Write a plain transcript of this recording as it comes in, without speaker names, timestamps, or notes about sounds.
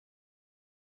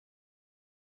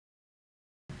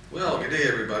Well, good day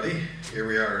everybody. Here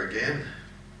we are again.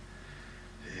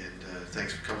 And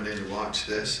thanks for coming in to watch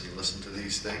this and listen to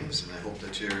these things. And I hope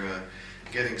that you're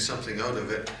getting something out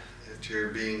of it, that you're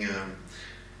being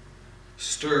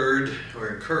stirred or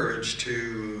encouraged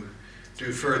to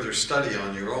do further study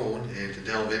on your own and to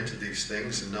delve into these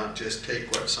things and not just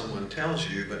take what someone tells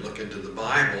you, but look into the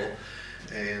Bible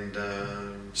and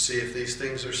see if these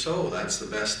things are so. That's the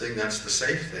best thing. That's the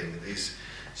safe thing.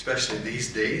 Especially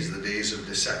these days, the days of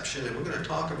deception. And we're going to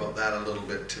talk about that a little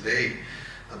bit today,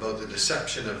 about the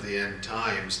deception of the end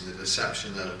times and the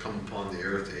deception that will come upon the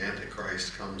earth. The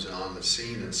Antichrist comes on the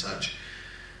scene and such.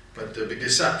 But the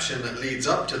deception that leads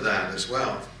up to that as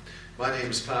well. My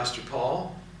name is Pastor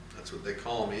Paul. That's what they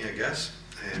call me, I guess.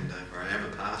 And I am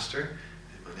a pastor.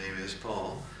 And my name is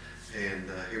Paul.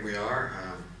 And here we are.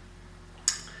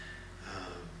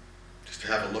 Just to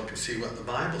have a look and see what the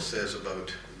Bible says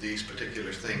about these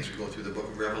particular things. We go through the book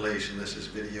of Revelation. This is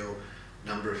video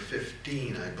number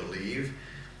 15, I believe.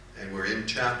 And we're in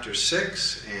chapter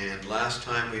 6. And last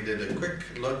time we did a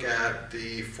quick look at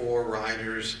the four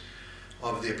riders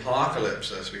of the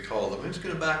apocalypse, as we call them. I'm just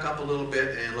going to back up a little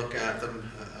bit and look at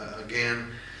them again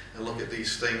and look at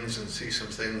these things and see some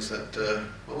things that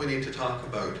what we need to talk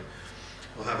about.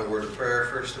 We'll have a word of prayer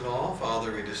first of all.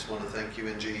 Father, we just want to thank you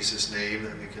in Jesus' name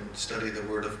that we can study the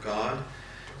Word of God.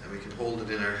 We can hold it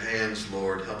in our hands,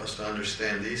 Lord. Help us to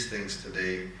understand these things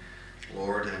today,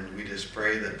 Lord. And we just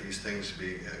pray that these things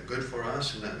be good for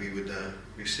us and that we would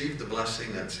receive the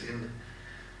blessing that's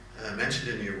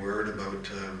mentioned in your word about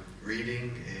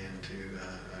reading and to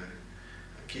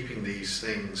keeping these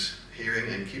things,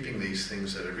 hearing and keeping these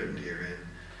things that are written herein.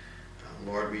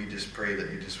 Lord, we just pray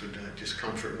that you just would just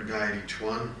comfort and guide each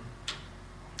one.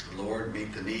 Lord,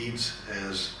 meet the needs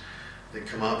as they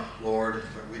come up, Lord.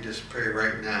 But we just pray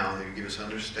right now that you give us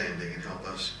understanding and help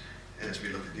us as we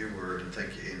look at your word. And thank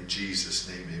you in Jesus'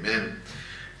 name, amen.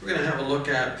 We're going to have a look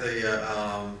at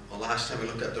the, last time we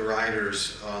looked at the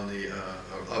riders on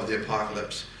of the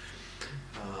apocalypse.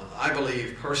 I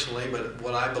believe personally, but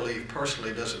what I believe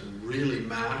personally doesn't really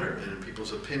matter, and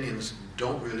people's opinions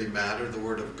don't really matter. The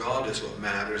Word of God is what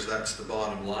matters. That's the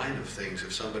bottom line of things.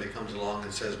 If somebody comes along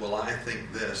and says, well, I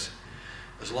think this,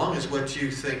 as long as what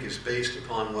you think is based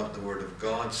upon what the Word of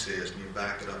God says, and you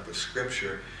back it up with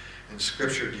Scripture, and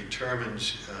Scripture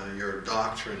determines your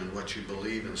doctrine and what you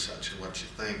believe and such and what you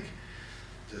think.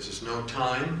 This is no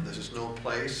time, this is no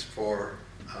place for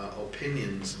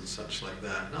opinions and such like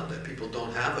that. Not that people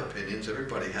don't have opinions,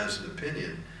 everybody has an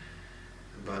opinion.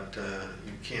 But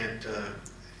you can't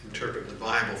interpret the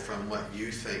Bible from what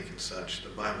you think and such. The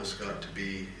Bible's got to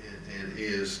be and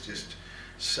is just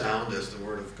sound as the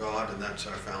Word of God, and that's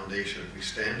our foundation we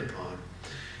stand upon.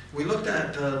 We looked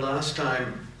at last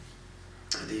time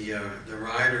the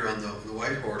rider on the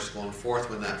white horse going forth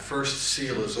when that first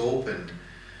seal is opened,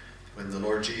 when the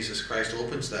Lord Jesus Christ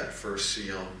opens that first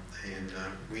seal. And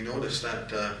we noticed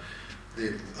that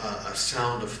a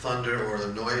sound of thunder, or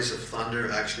the noise of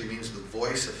thunder, actually means the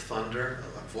voice of thunder,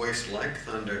 a voice like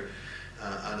thunder.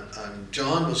 And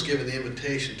John was given the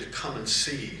invitation to come and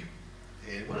see.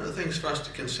 And one of the things for us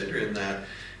to consider in that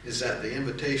is that the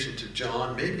invitation to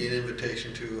John may be an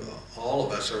invitation to all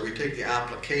of us, or we take the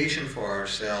application for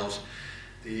ourselves,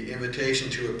 the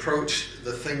invitation to approach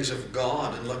the things of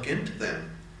God and look into them.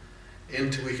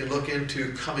 We can look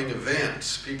into coming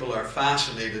events. People are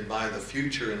fascinated by the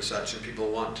future and such, and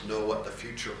people want to know what the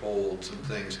future holds and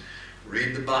things.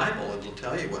 Read the Bible. It'll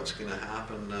tell you what's going to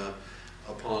happen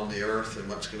upon the earth and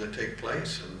what's going to take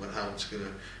place and how it's going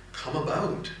to come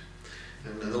about.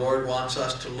 And the Lord wants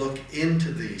us to look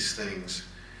into these things.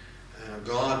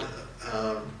 God,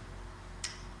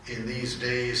 in these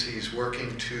days, He's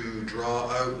working to draw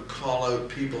out and call out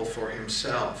people for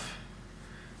Himself.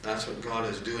 That's what God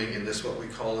is doing in this, what we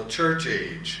call a church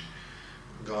age.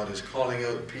 God is calling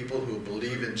out people who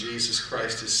believe in Jesus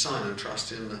Christ, His Son, and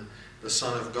trust in the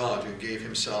Son of God who gave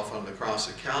Himself on the cross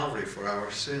of Calvary for our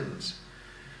sins.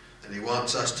 And He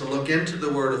wants us to look into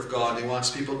the Word of God. He wants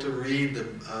people to read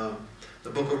the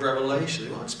book of Revelation.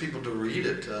 He wants people to read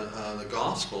it, the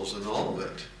Gospels and all of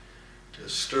it, to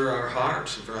stir our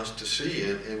hearts and for us to see.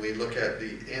 And we look at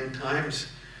the end times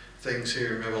things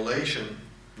here in Revelation.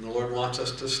 And the Lord wants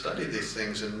us to study these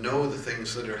things and know the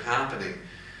things that are happening,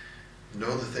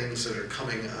 know the things that are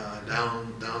coming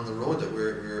down the road, that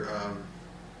we're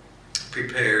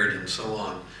prepared and so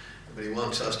on. But He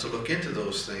wants us to look into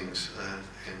those things.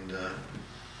 And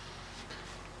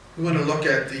we want to look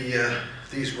at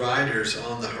these riders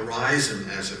on the horizon,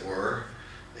 as it were.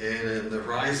 And the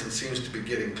horizon seems to be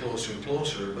getting closer and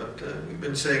closer, but we've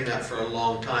been saying that for a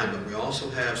long time. But we also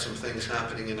have some things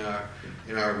happening in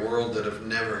in our world that have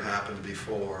never happened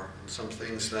before. And some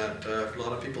things that a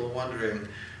lot of people are wondering,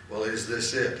 well, is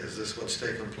this it? Is this what's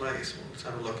taken place? Well, let's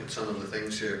have a look at some of the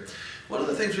things here. One of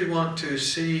the things we want to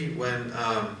see when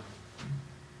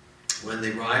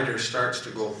the rider starts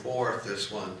to go forth,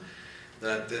 this one,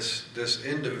 that this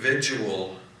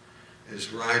individual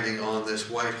is riding on this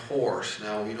white horse.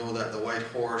 Now we know that the white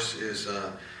horse is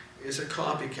a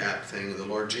copycat thing. The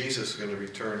Lord Jesus is going to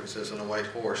return, it says, on a white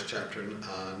horse, chapter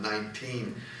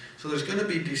 19. So there's going to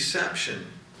be deception.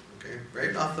 Okay,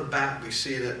 right off the bat we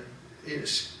see that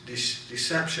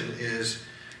deception is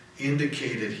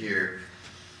indicated here.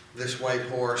 This white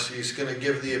horse, he's going to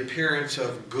give the appearance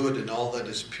of good and all that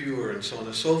is pure and so on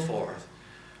and so forth.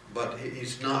 But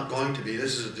he's not going to be.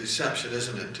 This is a deception,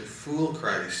 isn't it? To fool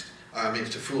Christ.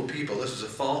 To fool people. This is a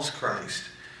false Christ.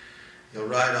 He'll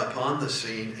ride upon the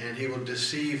scene and he will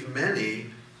deceive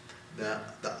many. The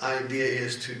idea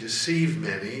is to deceive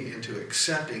many into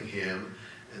accepting him,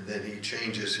 and then he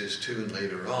changes his tune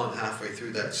later on, halfway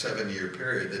through that 7-year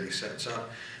period that he sets up.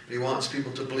 But he wants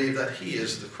people to believe that he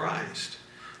is the Christ.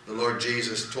 The Lord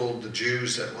Jesus told the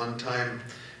Jews at one time,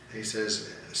 he says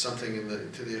something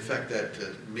to the effect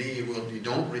that me you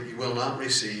will not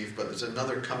receive, but there's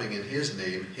another coming in his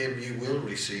name, him you will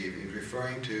receive. He's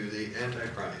referring to the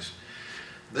Antichrist.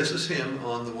 This is him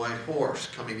on the white horse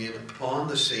coming in upon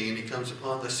the scene. He comes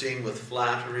upon the scene with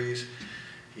flatteries.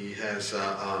 He has,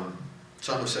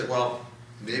 some have said, well,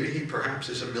 maybe he perhaps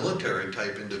is a military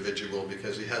type individual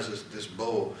because he has this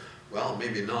bow. Well,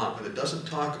 maybe not, but it doesn't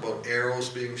talk about arrows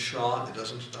being shot. It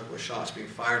doesn't talk about shots being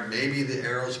fired. Maybe the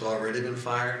arrows have already been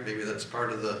fired. Maybe that's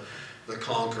part of the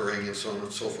conquering and so on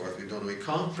and so forth. We don't know. He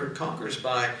conquers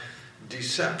by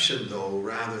deception, though,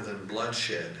 rather than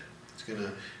bloodshed. He's going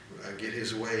to get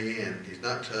his way in. He's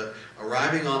not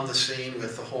arriving on the scene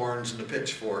with the horns and the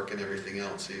pitchfork and everything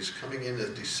else. He's coming in as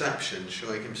deception,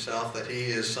 showing himself that he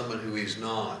is someone who he's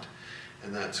not,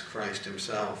 and that's Christ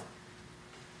himself.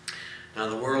 Now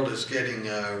the world is getting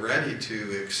ready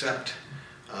to accept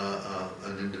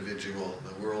an individual.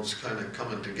 The world's kind of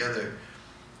coming together.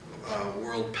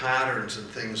 World patterns and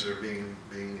things are being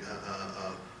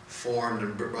formed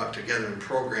and brought together and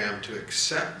programmed to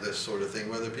accept this sort of thing,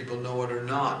 whether people know it or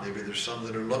not. Maybe there's some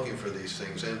that are looking for these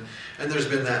things. And there's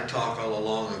been that talk all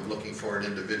along of looking for an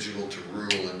individual to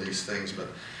rule in these things. But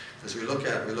as we look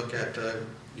at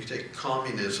you take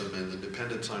communism and the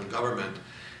dependence on government.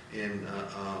 In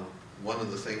one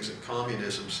of the things that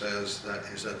communism says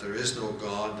is that there is no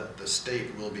God, that the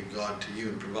state will be God to you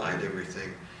and provide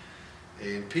everything.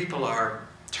 And people are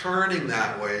turning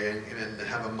that way and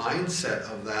have a mindset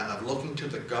of that, of looking to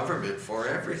the government for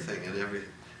everything and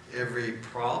every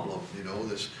problem. You know,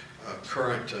 this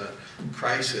current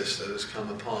crisis that has come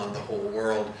upon the whole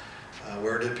world.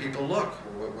 Where did people look?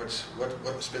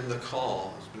 What's been the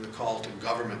call? It's been the call to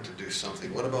government to do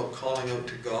something. What about calling out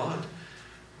to God?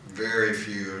 Very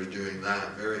few are doing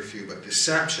that, very few. But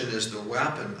deception is the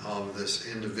weapon of this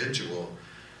individual,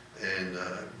 and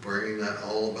bringing that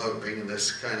all about, bringing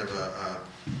this kind of a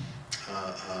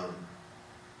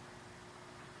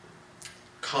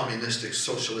communistic,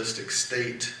 socialistic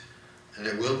state, and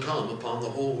it will come upon the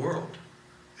whole world,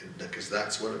 because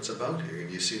that's what it's about here.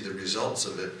 And you see the results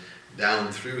of it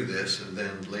down through this, and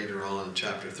then later on in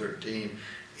chapter 13,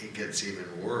 it gets even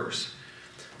worse.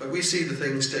 But we see the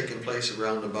things taking place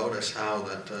around about us, how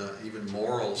that even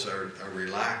morals are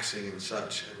relaxing and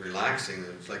such. Relaxing,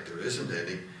 it's like there isn't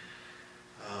any.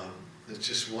 It's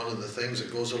just one of the things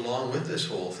that goes along with this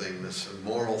whole thing, this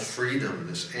moral freedom,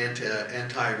 this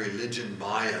anti-religion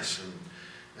bias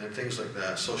and things like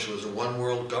that. Socialism, one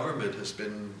world government has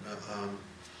been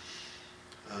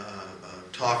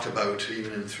talked about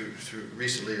even through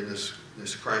recently in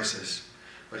this crisis.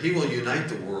 But he will unite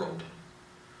the world.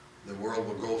 The world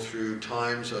will go through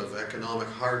times of economic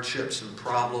hardships and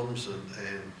problems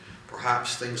and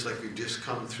perhaps things like we've just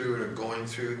come through and are going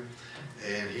through.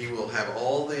 And he will have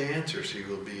all the answers. He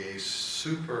will be a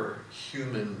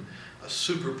superhuman, a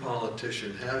super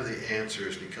politician, have the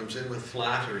answers. And he comes in with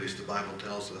flatteries, the Bible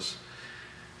tells us,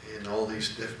 and all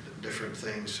these different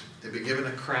things. He'll be given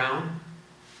a crown.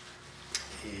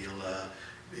 He'll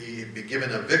be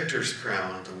given a victor's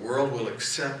crown. The world will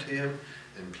accept him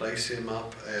and place him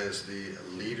up as the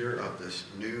leader of this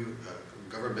new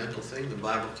governmental thing. The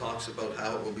Bible talks about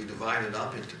how it will be divided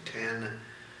up into 10.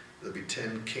 There'll be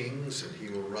 10 kings, and he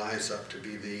will rise up to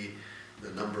be the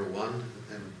number one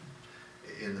and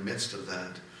in the midst of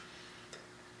that.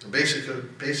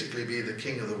 Basically be the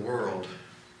king of the world.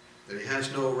 But he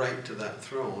has no right to that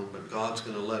throne, but God's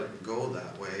going to let it go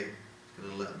that way. He's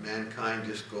going to let mankind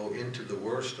just go into the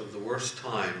worst of the worst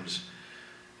times,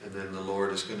 and then the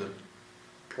Lord is going to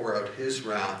pour out his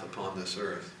wrath upon this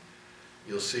earth.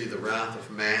 You'll see the wrath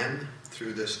of man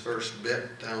through this first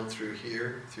bit down through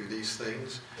here, through these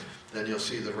things. Then you'll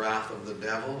see the wrath of the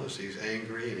devil as he's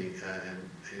angry, and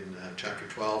in chapter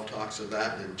 12 talks of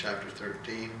that, and in chapter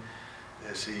 13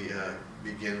 as he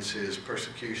begins his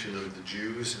persecution of the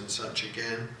Jews and such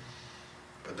again.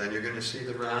 But then you're going to see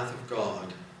the wrath of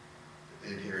God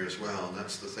in here as well, and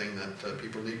that's the thing that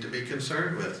people need to be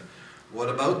concerned with. What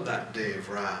about that day of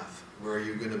wrath? Where are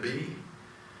you going to be?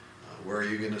 Where are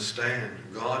you going to stand?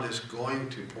 God is going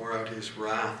to pour out his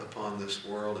wrath upon this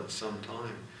world at some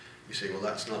time. You say, well,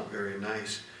 that's not very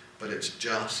nice, but it's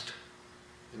just,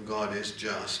 and God is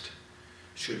just.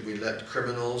 Should we let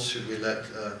criminals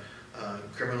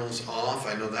off?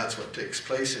 I know that's what takes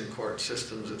place in court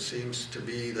systems. It seems to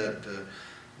be that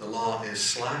the law is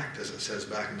slacked, as it says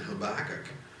back in Habakkuk,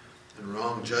 and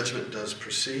wrong judgment does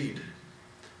proceed.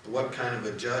 But what kind of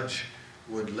a judge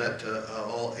would let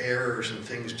all errors and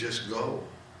things just go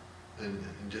and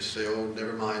just say, oh,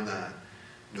 never mind that?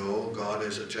 No, God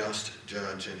is a just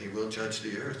judge, and he will judge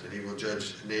the earth, and he will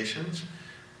judge nations,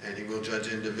 and he will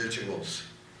judge individuals.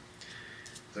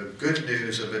 The good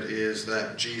news of it is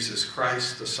that Jesus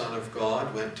Christ, the Son of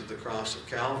God, went to the cross of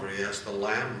Calvary as the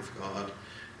Lamb of God,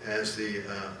 as the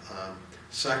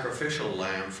sacrificial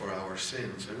lamb for our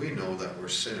sins. And we know that we're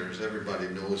sinners. Everybody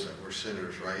knows that we're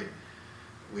sinners, right?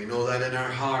 We know that in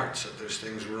our hearts, that there's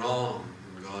things wrong,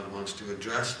 and God wants to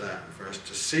address that, and for us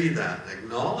to see that,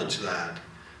 acknowledge that.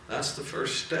 That's the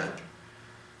first step.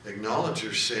 Acknowledge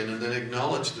your sin, and then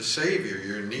acknowledge the Savior,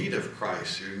 your need of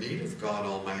Christ, your need of God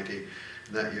Almighty,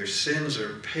 and that your sins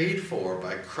are paid for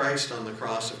by Christ on the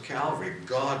cross of Calvary.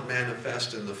 God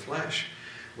manifest in the flesh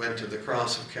went to the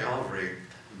cross of Calvary,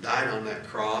 died on that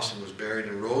cross, and was buried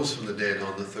and rose from the dead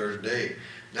on the third day.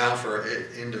 Now for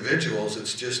individuals,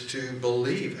 it's just to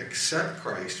believe, accept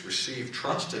Christ, receive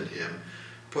trust in him,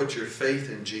 put your faith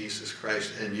in Jesus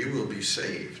Christ, and you will be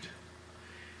saved.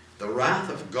 The wrath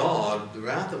of God, the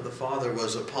wrath of the Father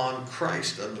was upon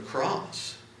Christ on the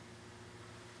cross.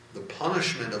 The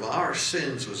punishment of our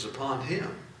sins was upon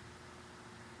him.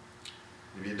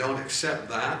 If you don't accept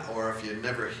that, or if you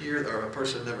never hear, or a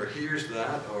person never hears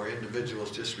that, or individuals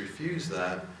just refuse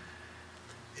that,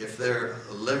 if they're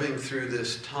living through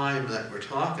this time that we're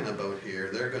talking about here,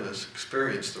 they're going to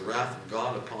experience the wrath of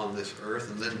God upon this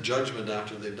earth, and then judgment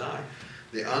after they die.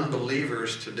 The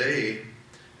unbelievers today,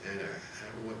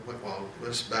 well,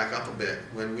 let's back up a bit.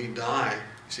 When we die,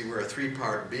 see, we're a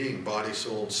three-part being, body,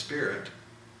 soul, and spirit.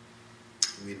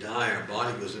 When we die, our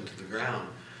body goes into the ground.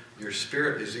 Your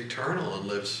spirit is eternal and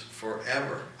lives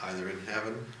forever, either in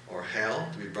heaven or hell,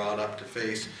 to be brought up to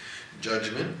face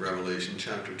judgment, Revelation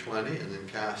chapter 20, and then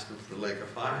cast into the lake of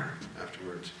fire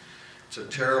afterwards. It's a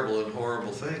terrible and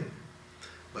horrible thing.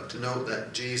 But to note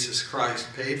that Jesus Christ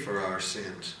paid for our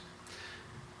sins.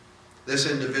 This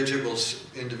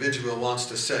individual wants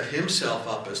to set himself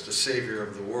up as the Savior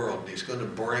of the world. And he's going to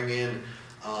bring in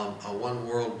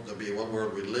there'll be a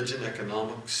one-world religion,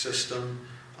 economic system,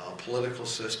 political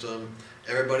system.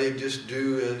 Everybody just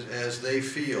do as they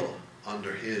feel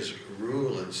under his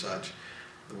rule and such.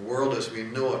 The world as we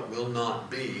know it will not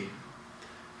be,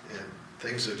 and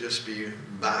things will just be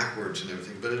backwards and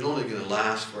everything, but it's only going to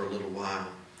last for a little while.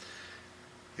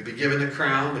 He'll be given a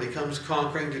crown, but he comes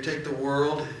conquering to take the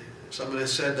world. Someone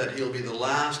has said that he'll be the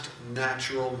last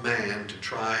natural man to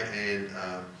try and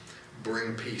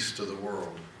bring peace to the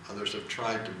world. Others have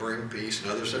tried to bring peace,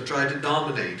 and others have tried to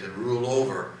dominate and rule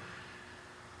over.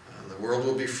 The world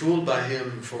will be fooled by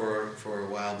him for a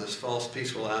while. This false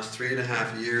peace will last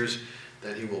 3.5 years.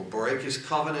 Then he will break his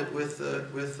covenant with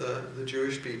the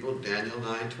Jewish people, Daniel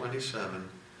 9:27.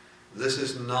 This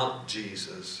is not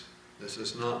Jesus. This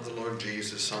is not the Lord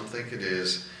Jesus. Some think it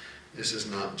is. This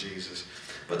is not Jesus.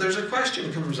 But there's a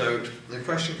question comes out. The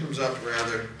question comes up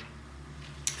rather,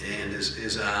 and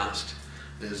is asked.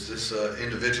 As this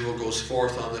individual goes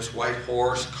forth on this white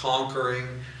horse, conquering,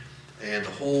 and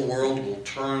the whole world will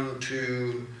turn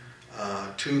to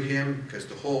him, because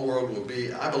the whole world will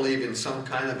be, I believe, in some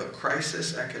kind of a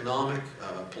crisis, economic,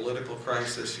 political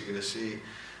crisis. You're going to see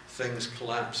things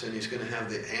collapse, and he's going to have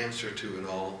the answer to it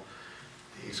all.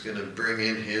 He's going to bring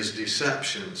in his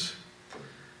deceptions.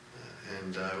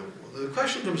 And the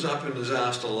question comes up and is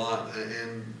asked a lot,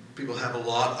 and people have a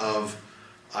lot of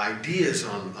ideas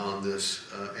on this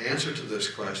answer to this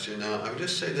question. Now, I would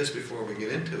just say this before we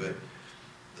get into it,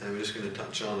 and I'm just going to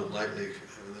touch on it lightly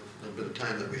a little bit of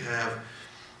time that we have,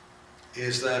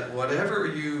 is that whatever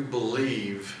you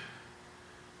believe,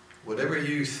 whatever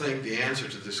you think the answer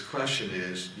to this question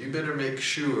is, you better make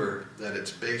sure that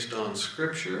it's based on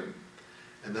Scripture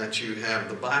and that you have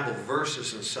the Bible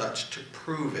verses and such to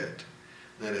prove it.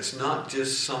 That it's not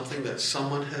just something that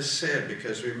someone has said,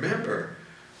 because remember,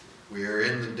 we are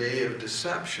in the day of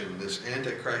deception. This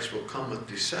Antichrist will come with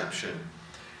deception.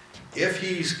 If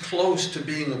he's close to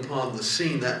being upon the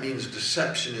scene, that means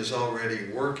deception is already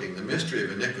working. The mystery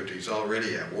of iniquity is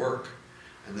already at work,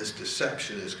 and this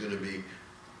deception is going to be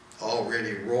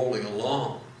already rolling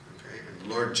along. Okay? And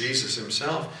the Lord Jesus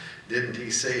himself, didn't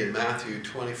he say in Matthew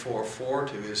 24:4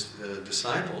 to his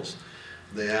disciples,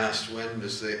 they asked, when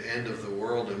is the end of the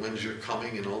world and when is your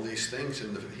coming and all these things?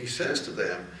 And he says to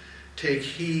them, take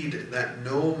heed that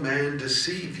no man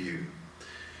deceive you.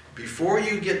 Before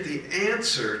you get the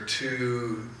answer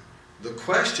to the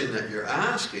question that you're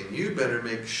asking, you better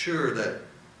make sure that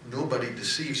nobody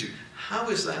deceives you. How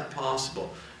is that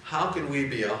possible? How can we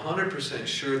be 100%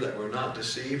 sure that we're not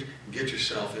deceived? Get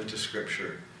yourself into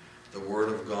Scripture. The Word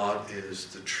of God is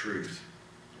the truth.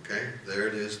 Okay? There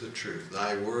it is, the truth.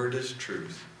 Thy word is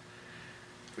truth.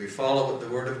 If we follow what the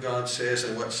Word of God says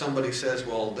and what somebody says,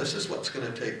 well, this is what's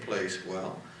going to take place.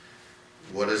 Well,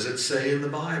 what does it say in the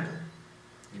Bible?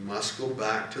 You must go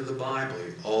back to the Bible.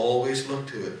 You always look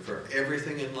to it. For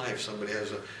everything in life, somebody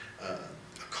has a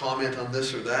comment on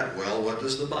this or that. Well, what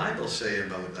does the Bible say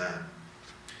about that?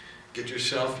 Get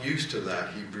yourself used to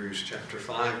that. Hebrews chapter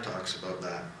 5 talks about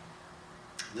that.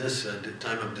 This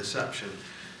time of deception.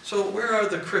 So where are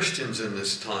the Christians in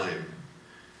this time?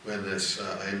 When this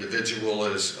individual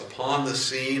is upon the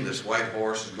scene, this white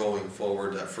horse is going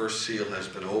forward, that first seal has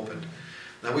been opened.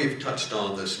 Now we've touched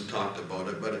on this and talked about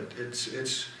it, but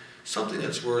it's something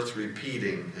that's worth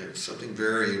repeating. It's something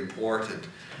very important.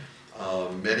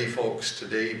 Many folks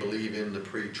today believe in the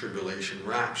pre-tribulation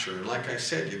rapture, and like I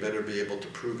said, you better be able to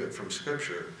prove it from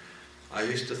Scripture. I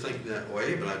used to think that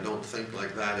way, but I don't think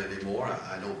like that anymore.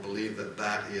 I don't believe that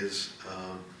that is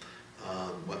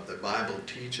what the Bible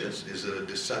teaches. Is it a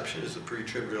deception? Is the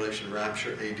pre-tribulation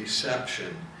rapture a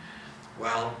deception?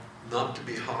 Well, not to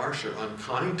be harsh or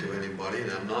unkind to anybody,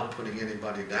 and I'm not putting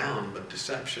anybody down, but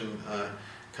deception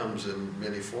comes in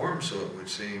many forms, so it would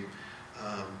seem.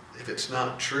 If it's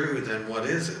not true, then what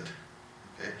is it?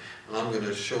 Okay? And I'm going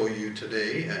to show you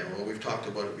today, well, we've talked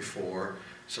about it before,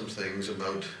 some things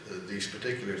about these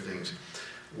particular things.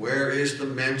 Where is the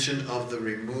mention of the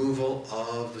removal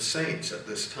of the saints at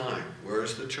this time? Where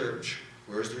is the church?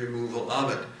 Where is the removal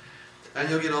of it? And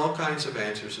you'll get all kinds of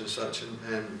answers and such.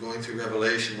 And going through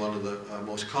Revelation, one of the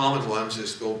most common ones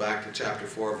is go back to chapter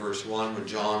 4, verse 1, when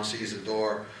John sees a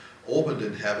door opened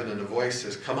in heaven and a voice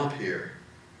says, come up here.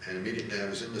 And immediately I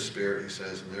was in the Spirit, he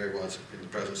says, and there he was in the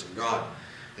presence of God.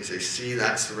 They say, see,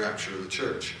 that's the rapture of the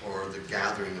church, or the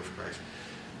gathering of Christ.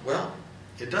 Well,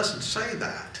 it doesn't say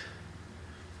that.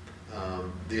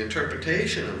 The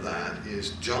interpretation of that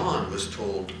is John was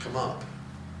told to come up.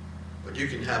 But you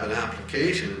can have an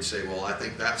application and say, well, I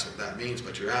think that's what that means,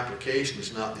 but your application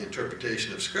is not the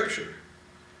interpretation of Scripture.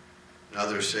 And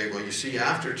others say, well, you see,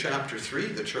 after chapter 3,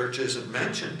 the church isn't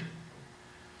mentioned.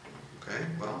 Okay,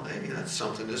 well, maybe that's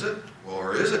something, is it?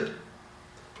 Or is it?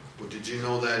 Well, did you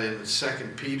know that in 2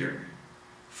 Peter,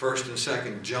 1st and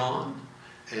 2nd John,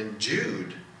 and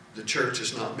Jude, the church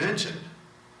is not mentioned?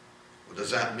 Well,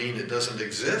 does that mean it doesn't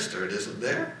exist or it isn't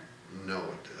there? No,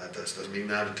 that doesn't mean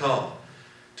that at all.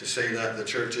 To say that the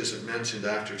church isn't mentioned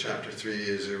after chapter 3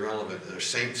 is irrelevant. Are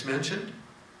saints mentioned?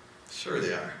 Sure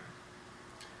they are.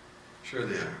 Sure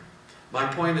they are. My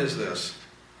point is this.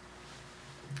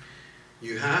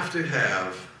 You have to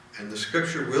have, and the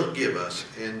Scripture will give us,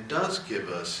 and does give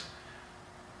us,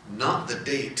 not the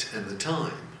date and the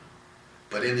time,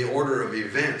 but in the order of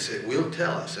events, it will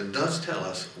tell us, and does tell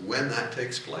us, when that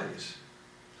takes place.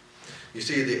 You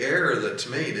see, the error that's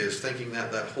made is thinking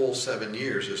that that whole 7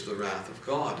 years is the wrath of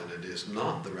God, and it is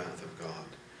not the wrath of God.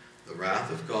 The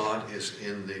wrath of God is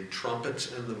in the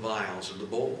trumpets and the vials and the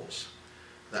bowls.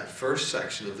 That first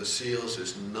section of the seals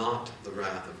is not the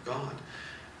wrath of God.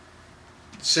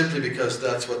 Simply because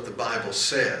that's what the Bible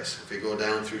says. If you go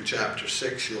down through chapter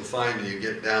 6, you'll find you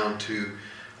get down to,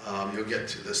 you'll get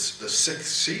to the sixth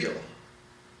seal.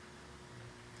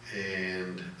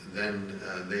 And then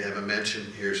they have a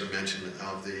mention, here's a mention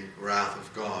of the wrath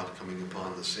of God coming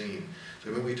upon the scene.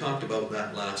 So we talked about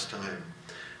that last time.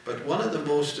 But one of the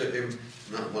most,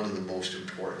 not one of the most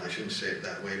important, I shouldn't say it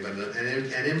that way, but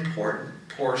an important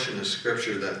portion of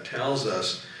Scripture that tells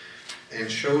us and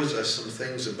shows us some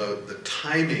things about the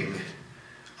timing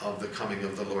of the coming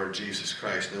of the Lord Jesus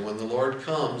Christ. Now when the Lord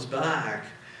comes back,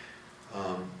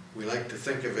 we like to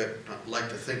think of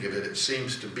it, it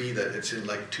seems to be that it's in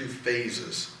like two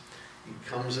phases. He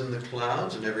comes in the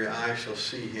clouds and every eye shall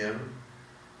see him.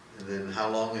 And then how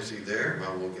long is he there?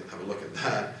 Well, we'll have a look at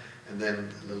that. and then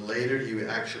a little later he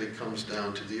actually comes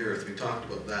down to the earth. We talked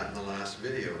about that in the last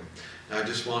video. Now I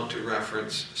just want to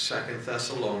reference 2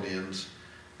 Thessalonians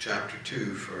chapter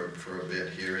 2 for a bit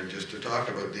here, and just to talk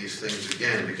about these things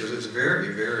again, because it's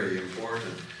very, very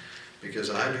important.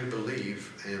 Because I do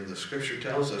believe, and the scripture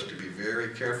tells us to be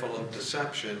very careful of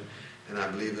deception, and I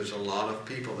believe there's a lot of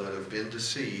people that have been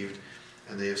deceived,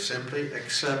 and they have simply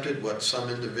accepted what some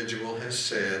individual has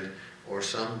said, or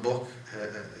some book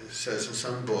says in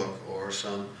some book, or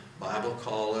some Bible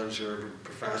college or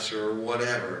professor or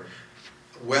whatever.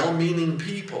 Well-meaning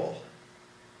people,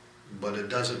 but it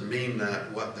doesn't mean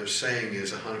that what they're saying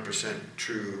is 100%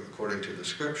 true according to the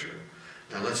scripture.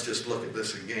 Now let's just look at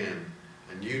this again,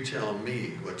 and you tell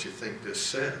me what you think this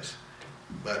says.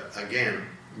 But again,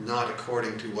 not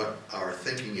according to what our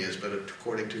thinking is, but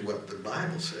according to what the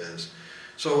Bible says.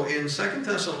 So in 2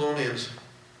 Thessalonians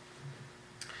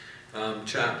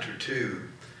chapter 2,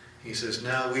 he says,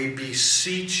 now we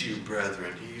beseech you,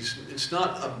 brethren. It's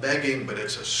not a begging, but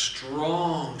it's a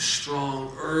strong,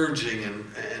 strong urging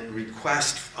and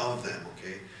request of them,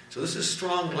 okay? So this is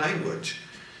strong language.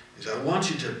 He says, I want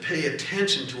you to pay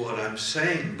attention to what I'm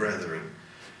saying, brethren.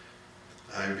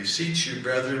 I beseech you,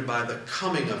 brethren, by the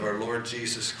coming of our Lord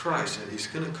Jesus Christ. And he's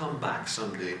going to come back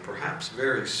someday, perhaps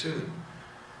very soon.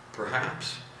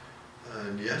 Perhaps.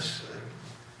 And yes,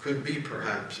 could be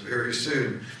perhaps very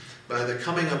soon. By the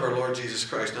coming of our Lord Jesus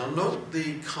Christ. Now note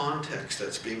the context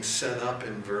that's being set up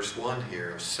in verse 1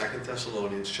 here of 2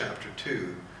 Thessalonians chapter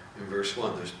 2 in verse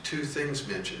 1. There's two things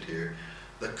mentioned here.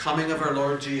 The coming of our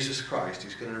Lord Jesus Christ.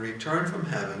 He's going to return from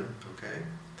heaven, okay?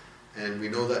 And we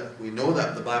know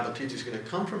that the Bible teaches he's going to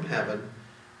come from heaven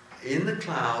in the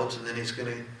clouds, and then he's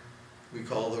going to, we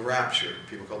call the rapture.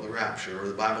 People call it the rapture, or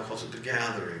the Bible calls it the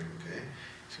gathering, okay?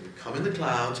 He's going to come in the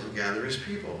clouds and gather his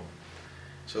people.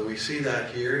 So we see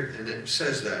that here, and it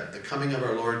says that, the coming of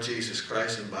our Lord Jesus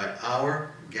Christ, and by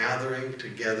our gathering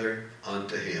together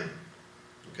unto him.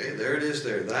 Okay, there it is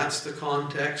there. That's the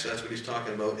context. That's what he's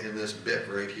talking about in this bit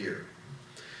right here.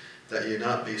 That ye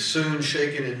not be soon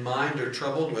shaken in mind or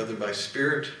troubled, whether by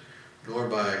spirit, nor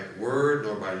by word,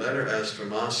 nor by letter, as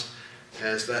from us,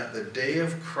 as that the day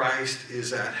of Christ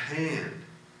is at hand.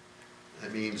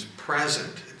 That means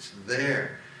present. It's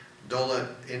there. Don't let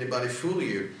anybody fool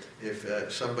you.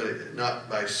 If somebody, not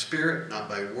by spirit, not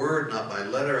by word, not by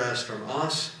letter, as from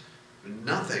us,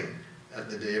 nothing, at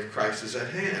the day of Christ is at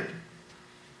hand.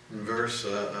 In verse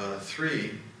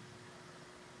 3,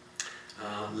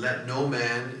 let no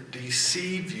man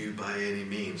deceive you by any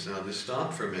means. Now just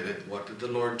stop for a minute. What did the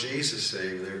Lord Jesus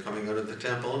say when they were coming out of the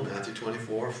temple in Matthew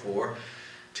 24:4?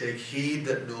 Take heed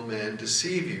that no man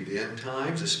deceive you. The end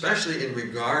times, especially in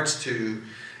regards to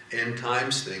end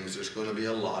times things, there's going to be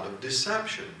a lot of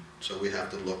deception. So we have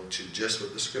to look to just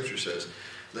what the scripture says.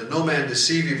 Let no man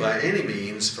deceive you by any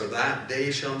means, for that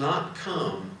day shall not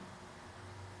come.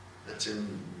 That's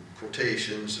in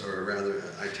quotations, or rather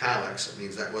italics. It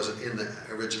means that wasn't in the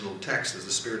original text as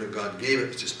the Spirit of God gave it.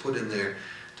 It's just put in there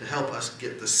to help us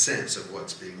get the sense of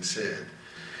what's being said.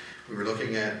 We were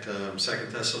looking at 2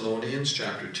 Thessalonians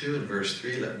chapter 2 and verse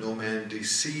 3. Let no man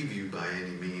deceive you by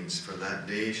any means, for that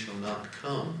day shall not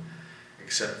come,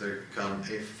 except there come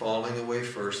a falling away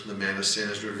first, and the man of sin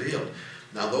is revealed.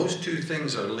 Now those two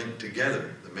things are linked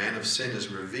together. The man of sin is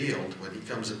revealed. When he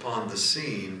comes upon the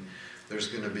scene, there's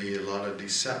going to be a lot of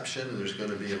deception. There's going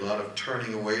to be a lot of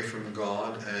turning away from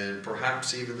God, and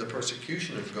perhaps even the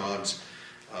persecution of God's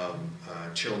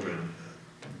children.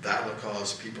 That will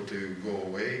cause people to go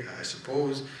away, I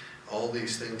suppose. All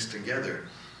these things together.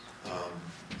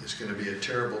 It's going to be a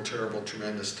terrible, terrible,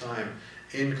 tremendous time.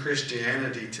 In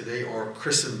Christianity today, or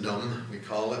Christendom, we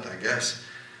call it, I guess,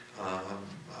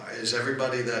 is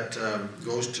everybody that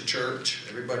goes to church,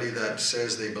 everybody that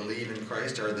says they believe in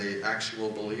Christ, are they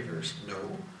actual believers? No.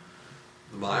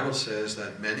 The Bible says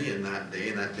that many in that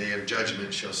day of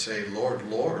judgment, shall say, Lord,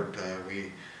 Lord,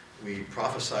 we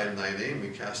prophesied in thy name, we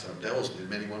cast out devils, and did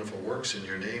many wonderful works in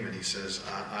your name. And he says,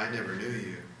 I never knew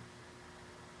you.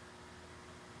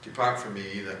 Depart from me,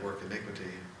 ye that work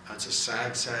iniquity. That's a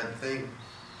sad, sad thing.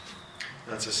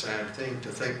 That's a sad thing to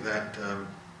think that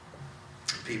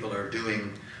people are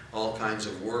doing all kinds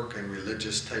of work and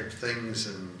religious type things,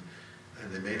 and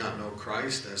they may not know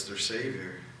Christ as their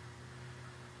Savior.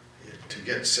 To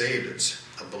get saved, it's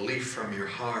a belief from your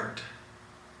heart.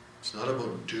 It's not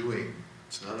about doing.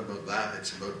 It's not about that.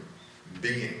 It's about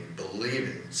being,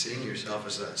 believing, seeing yourself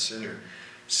as that sinner,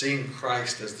 seeing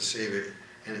Christ as the Savior,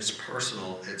 and it's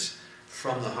personal. It's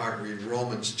from the heart. Read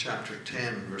Romans chapter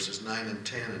 10, verses 9 and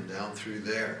 10, and down through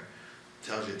there. It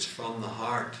tells you it's from the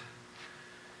heart.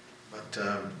 But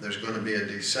there's going to be a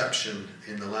deception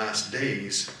in the last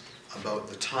days about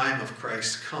the time of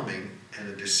Christ's coming and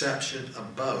a deception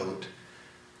about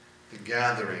the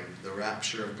gathering, the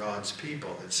rapture of God's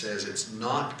people. It says it's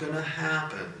not going to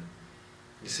happen.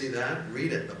 You see that?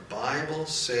 Read it. The Bible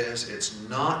says it's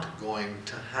not going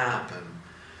to happen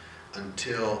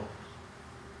until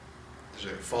there's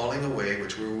a falling away,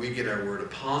 which where we get our word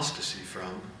apostasy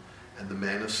from, and the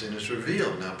man of sin is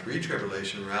revealed. Now,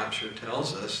 pre-tribulation rapture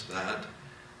tells us that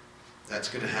that's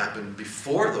going to happen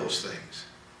before those things.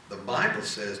 The Bible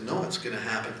says, no, it's going to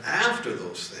happen after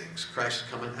those things. Christ is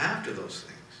coming after those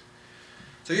things.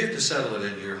 So you have to settle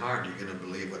it in your heart. You're going to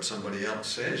believe what somebody else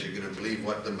says. You're going to believe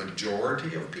what the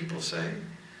majority of people say.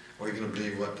 Or you're going to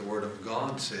believe what the Word of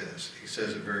God says. He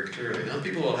says it very clearly. Now,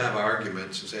 people will have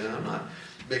arguments and say, I'm not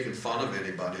making fun of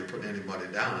anybody or putting anybody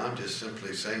down. I'm just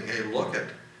simply saying, hey, look at,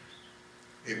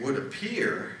 it would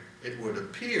appear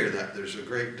that there's a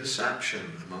great deception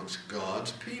amongst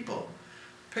God's people.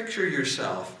 Picture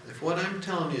yourself, if what I'm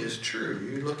telling you is true,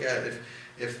 you look at it,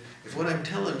 if what I'm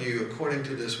telling you according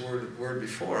to this word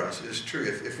before us is true,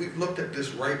 if we've looked at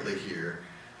this rightly here,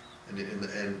 and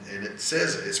it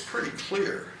says it's pretty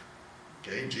clear,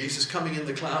 okay, Jesus coming in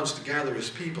the clouds to gather his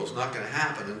people is not going to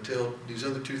happen until these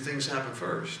other two things happen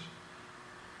first.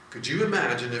 Could you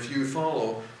imagine if you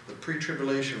follow the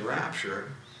pre-tribulation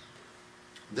rapture,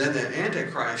 then the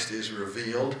Antichrist is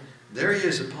revealed, there he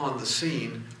is upon the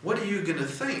scene, what are you going to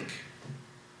think?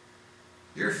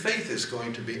 Your faith is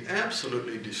going to be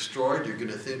absolutely destroyed. You're going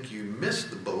to think you missed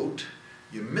the boat,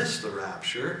 you missed the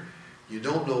rapture, you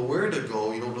don't know where to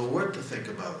go, you don't know what to think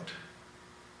about.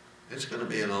 It's going to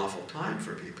be an awful time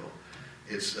for people.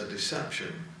 It's a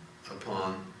deception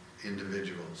upon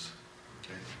individuals.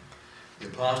 Okay? The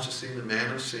apostasy, the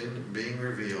man of sin being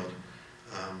revealed.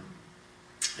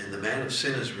 And the man of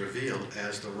sin is revealed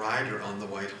as the rider on the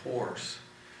white horse.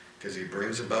 Because he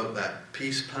brings about that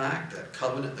peace pact, that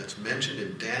covenant that's mentioned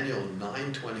in Daniel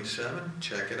 9:27.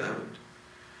 Check it out.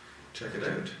 Check it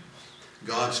out.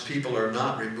 God's people are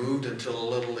not removed until a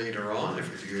little later on.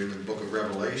 If you're in the book of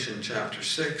Revelation chapter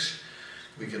 6,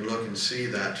 we can look and see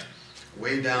that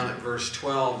way down at verse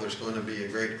 12, there's going to be a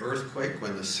great earthquake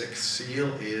when the sixth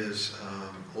seal is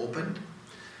opened.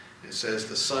 It says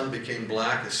the sun became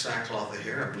black as sackcloth of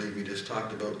hair. I believe we just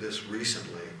talked about this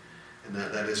recently. And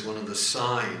that is one of the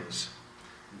signs.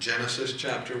 Genesis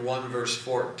chapter 1 verse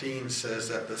 14 says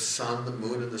that the sun, the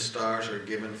moon, and the stars are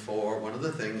given for, one of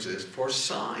the things is for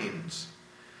signs.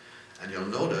 And you'll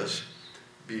notice,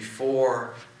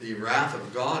 before the wrath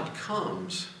of God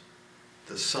comes,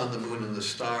 the sun, the moon, and the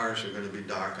stars are going to be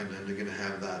darkened, and they're going to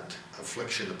have that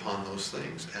affliction upon those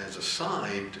things as a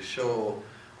sign to show,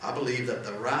 I believe, that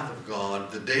the wrath of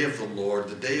God, the day of the Lord,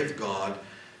 the day of God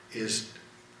is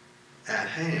at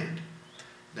hand.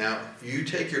 Now, you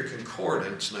take your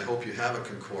concordance, and I hope you have a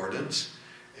concordance,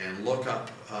 and look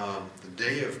up the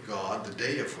day of God, the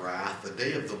day of wrath, the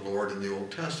day of the Lord in the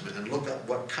Old Testament, and look up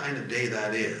what kind of day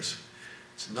that is.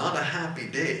 It's not a happy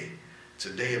day. It's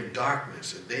a day of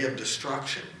darkness, a day of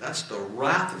destruction. That's the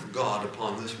wrath of God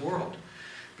upon this world.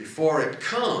 Before it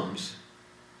comes,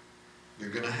 you're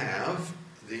going to have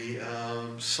the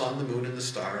sun, the moon, and the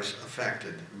stars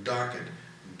affected, darkened.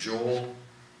 Joel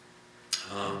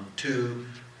 2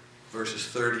 verses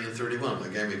 30 and 31.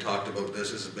 Again, we talked about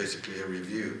this. This is basically a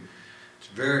review. It's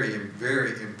very,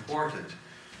 very important.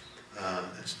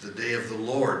 It's the day of the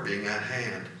Lord being at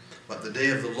hand. But the day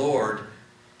of the Lord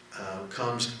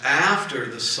comes after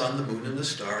the sun, the moon, and the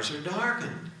stars are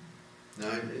darkened.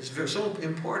 Now, it's so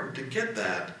important to get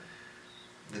that.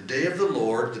 The day of the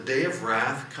Lord, the day of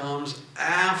wrath, comes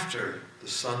after the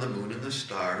sun, the moon, and the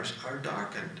stars are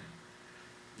darkened.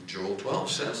 Joel 12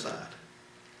 says that.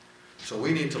 So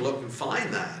we need to look and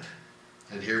find that.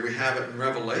 And here we have it in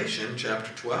Revelation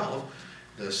chapter 12.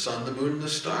 The sun, the moon, and the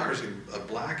stars,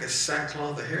 black as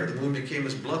sackcloth of hair. The moon became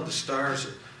as blood. The stars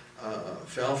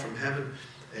fell from heaven.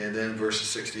 And then verses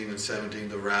 16 and 17,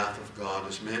 the wrath of God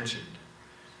is mentioned.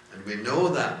 And we know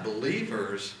that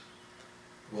believers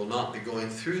will not be going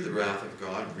through the wrath of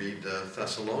God. Read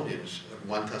Thessalonians,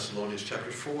 1 Thessalonians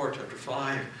chapter 4, chapter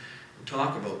 5.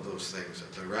 Talk about those things.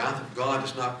 That the wrath of God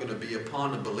is not going to be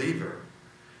upon a believer,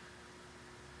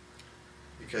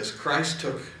 because Christ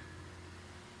took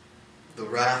the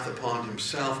wrath upon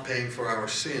himself, paying for our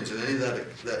sins, and any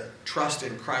that trust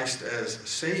in Christ as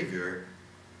Savior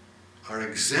are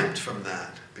exempt from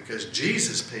that, because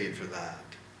Jesus paid for that.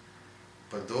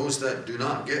 But those that do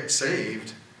not get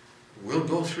saved will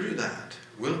go through that,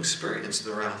 will experience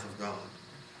the wrath of God.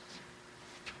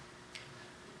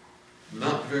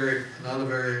 Not a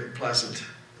very pleasant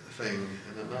thing,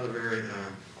 and not a very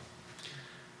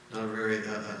not a very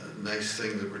nice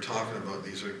thing that we're talking about.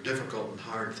 These are difficult and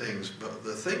hard things. But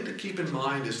the thing to keep in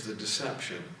mind is the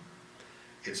deception.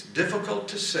 It's difficult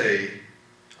to say,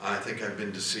 I think I've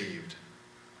been deceived.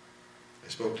 I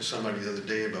spoke to somebody the other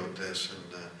day about this, and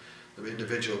the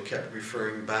individual kept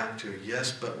referring back to,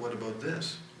 yes, but what about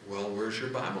this? Well, where's your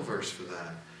Bible verse for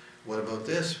that? What about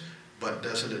this? But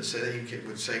doesn't it say, he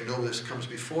would say, no, this comes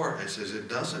before. I says, it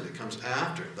doesn't, it comes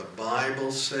after. The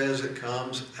Bible says it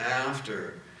comes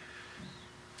after.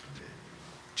 Okay.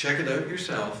 Check it out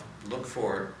yourself, look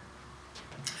for it.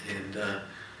 And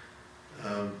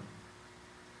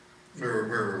where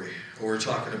were we? Oh, we're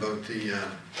talking about the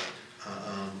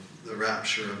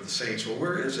rapture of the saints. Well,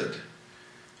 where is it?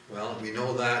 Well, we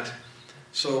know that.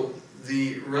 So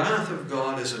the wrath of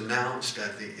God is announced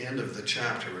at the end of the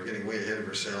chapter. We're getting way ahead of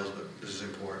ourselves, but this is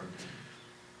important.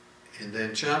 And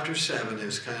then chapter 7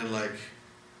 is kind of like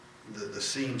the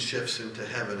scene shifts into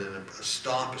heaven, and a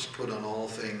stop is put on all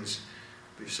things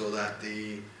so that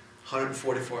the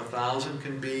 144,000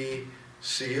 can be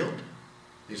sealed.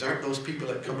 These aren't those people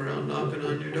that come around knocking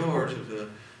on your doors. If the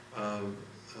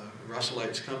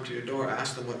Russellites come to your door,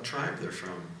 ask them what tribe they're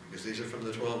from, because these are from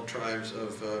the 12 tribes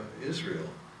of Israel.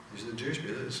 These are the Jewish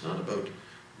people. It's not about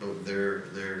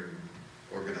their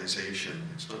organization.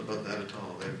 It's not about that at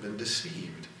all. They've been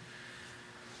deceived.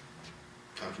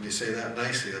 How can you say that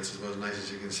nicely? That's about as nice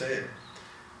as you can say it.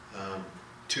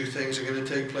 Two things are going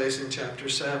to take place in chapter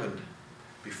 7.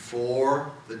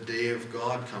 Before the day of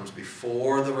God comes,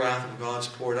 before the wrath of God's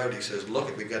poured out, he says,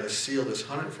 look, we've got to seal this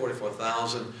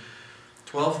 144,000,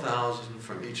 12,000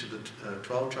 from each of the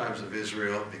 12 tribes of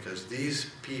Israel, because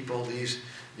these people, these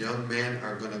young men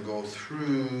are going to go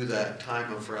through that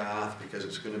time of wrath, because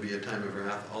it's going to be a time of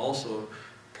wrath also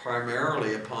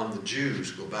primarily upon the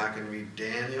Jews. Go back and read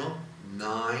Daniel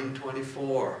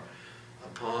 9:24.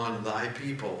 Upon thy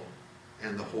people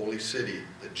and the holy city,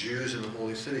 the Jews in the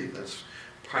holy city. That's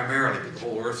primarily, but the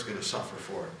whole earth's going to suffer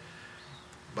for it.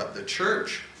 But the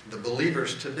church, the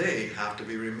believers today, have to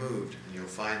be removed. And you'll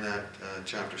find that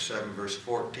chapter 7, verse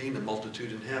 14, the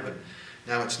multitude in heaven.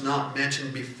 Now, it's not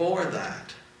mentioned before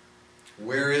that.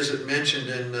 Where is it mentioned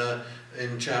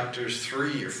in chapters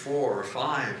 3 or 4 or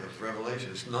 5 of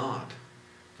Revelation? It's not.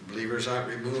 The believers aren't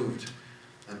removed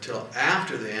until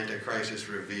after the Antichrist is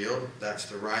revealed. That's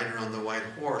the rider on the white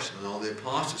horse, and all the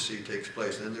apostasy takes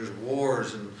place. And then there's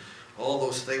wars and all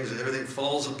those things, and everything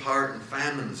falls apart, and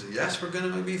famines. And yes,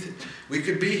 we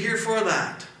could be here for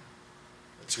that.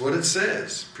 That's what it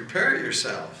says. Prepare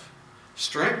yourself.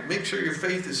 Strength, make sure your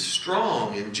faith is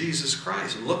strong in Jesus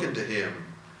Christ and look into Him.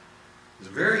 It's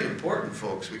very important,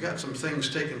 folks. We got some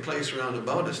things taking place around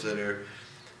about us that are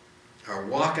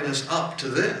walking us up to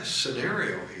this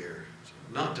scenario here.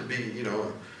 Not to be,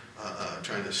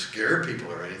 trying to scare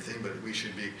people or anything, but we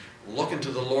should be looking to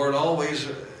the Lord always,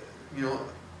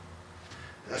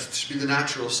 that should be the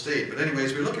natural state. But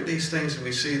anyways, we look at these things and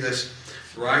we see this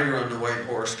rider on the white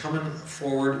horse coming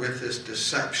forward with this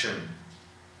deception.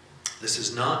 This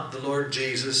is not the Lord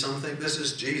Jesus. Some think this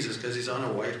is Jesus because he's on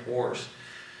a white horse.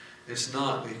 It's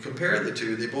not. We compare the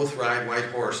two. They both ride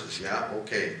white horses. Yeah,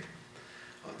 okay.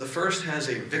 The first has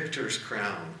a victor's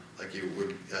crown, like you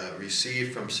would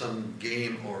receive from some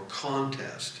game or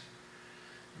contest.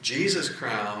 Jesus'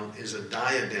 crown is a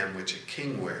diadem which a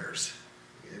king wears.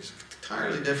 It's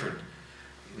entirely different.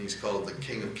 And he's called the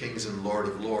King of Kings and Lord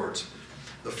of Lords.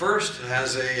 The first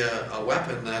has a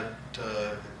weapon that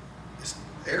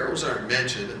arrows aren't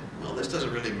mentioned. Well, this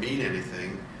doesn't really mean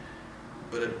anything.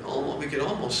 But we can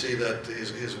almost see that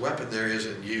his weapon there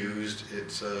isn't used.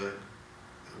 It's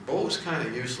bow's kind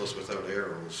of useless without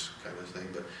arrows, kind of thing.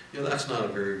 But that's not a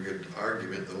very good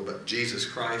argument, though. But Jesus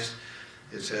Christ,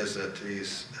 it says that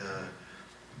he's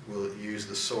will use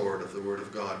the sword of the Word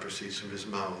of God proceeds from his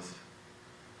mouth,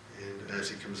 and as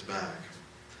he comes back.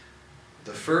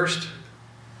 The first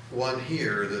one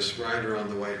here, this rider on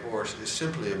the white horse, is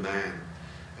simply a man.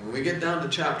 And when we get down to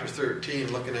chapter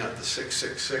 13, looking at the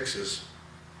 666s,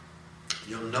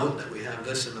 you'll note that we have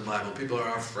this in the Bible. People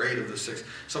are afraid of the six.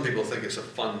 Some people think it's a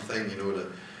fun thing,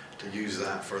 to use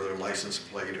that for their license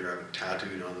plate or have it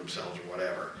tattooed on themselves or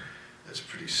whatever. It's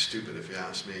pretty stupid if you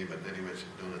ask me, but anyways,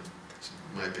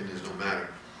 my opinion is no matter.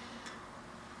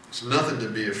 It's nothing to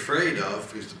be afraid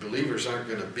of because the believers aren't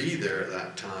going to be there at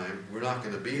that time. We're not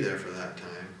going to be there for that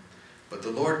time. But the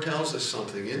Lord tells us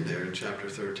something in there in chapter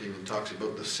 13 and talks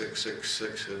about the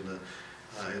 666 and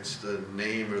it's the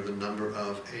name or the number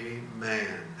of a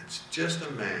man. It's just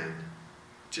a man.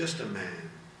 Just a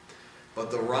man. But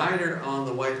the rider on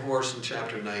the white horse in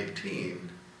chapter 19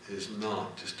 is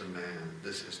not just a man.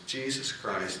 This is Jesus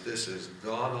Christ. This is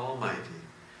God Almighty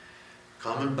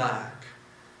coming back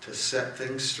to set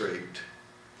things straight,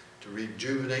 to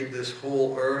rejuvenate this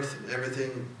whole earth and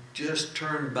everything just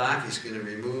turn back. He's going to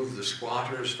remove the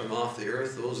squatters from off the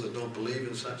earth, those that don't believe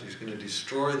in such. He's going to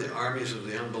destroy the armies of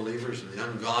the unbelievers and the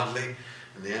ungodly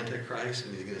and the Antichrist,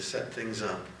 and he's going to set things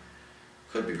up.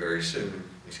 Could be very soon.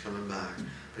 He's coming back.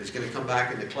 But he's going to come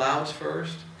back in the clouds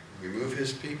first, remove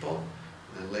his people,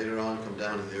 and then later on come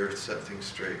down to the earth, set things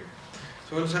straight.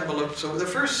 So let's have a look. So the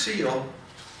first seal,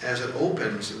 as it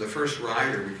opens in the first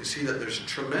rider, we can see that there's a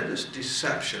tremendous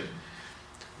deception.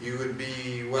 You would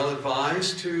be well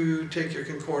advised to take your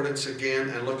concordance again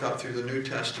and look up through the New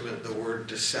Testament the word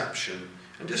deception.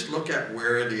 And just look at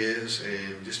where it is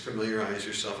and just familiarize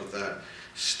yourself with that.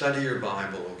 Study your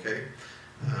Bible, okay?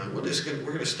 We're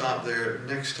going to stop there.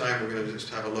 Next time we're going to just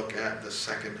have a look at the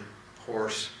second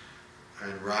horse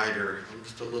and rider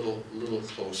just a little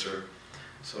closer.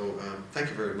 So thank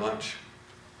you very much.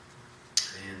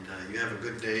 And you have a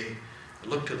good day.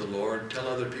 Look to the Lord. Tell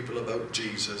other people about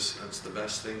Jesus. That's the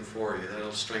best thing for you.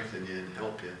 That'll strengthen you and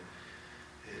help you.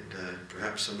 And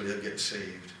perhaps somebody will get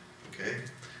saved. Okay?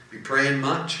 Be praying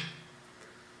much.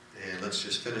 And let's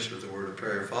just finish with the word of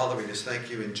prayer. Father, we just thank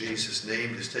you in Jesus'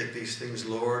 name. Just take these things,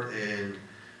 Lord, and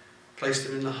place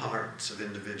them in the hearts of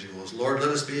individuals. Lord, let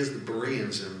us be as the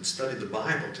Bereans and study the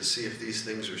Bible to see if these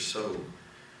things are so.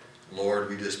 Lord,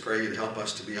 we just pray you'd help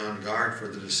us to be on guard for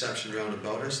the deception round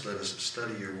about us. Let us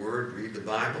study your word, read the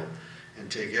Bible,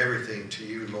 and take everything to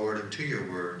you, Lord, and to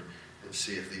your word, and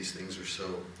see if these things are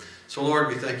so. So, Lord,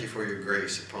 we thank you for your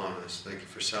grace upon us. Thank you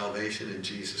for salvation in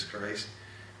Jesus Christ.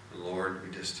 And Lord,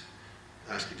 we just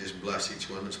ask you to just bless each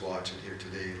one that's watching here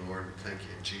today, Lord. Thank you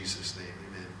in Jesus' name,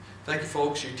 amen. Thank you,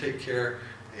 folks. You take care,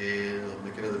 and I'll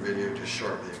make another video just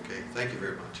shortly, okay? Thank you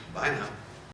very much. Bye now.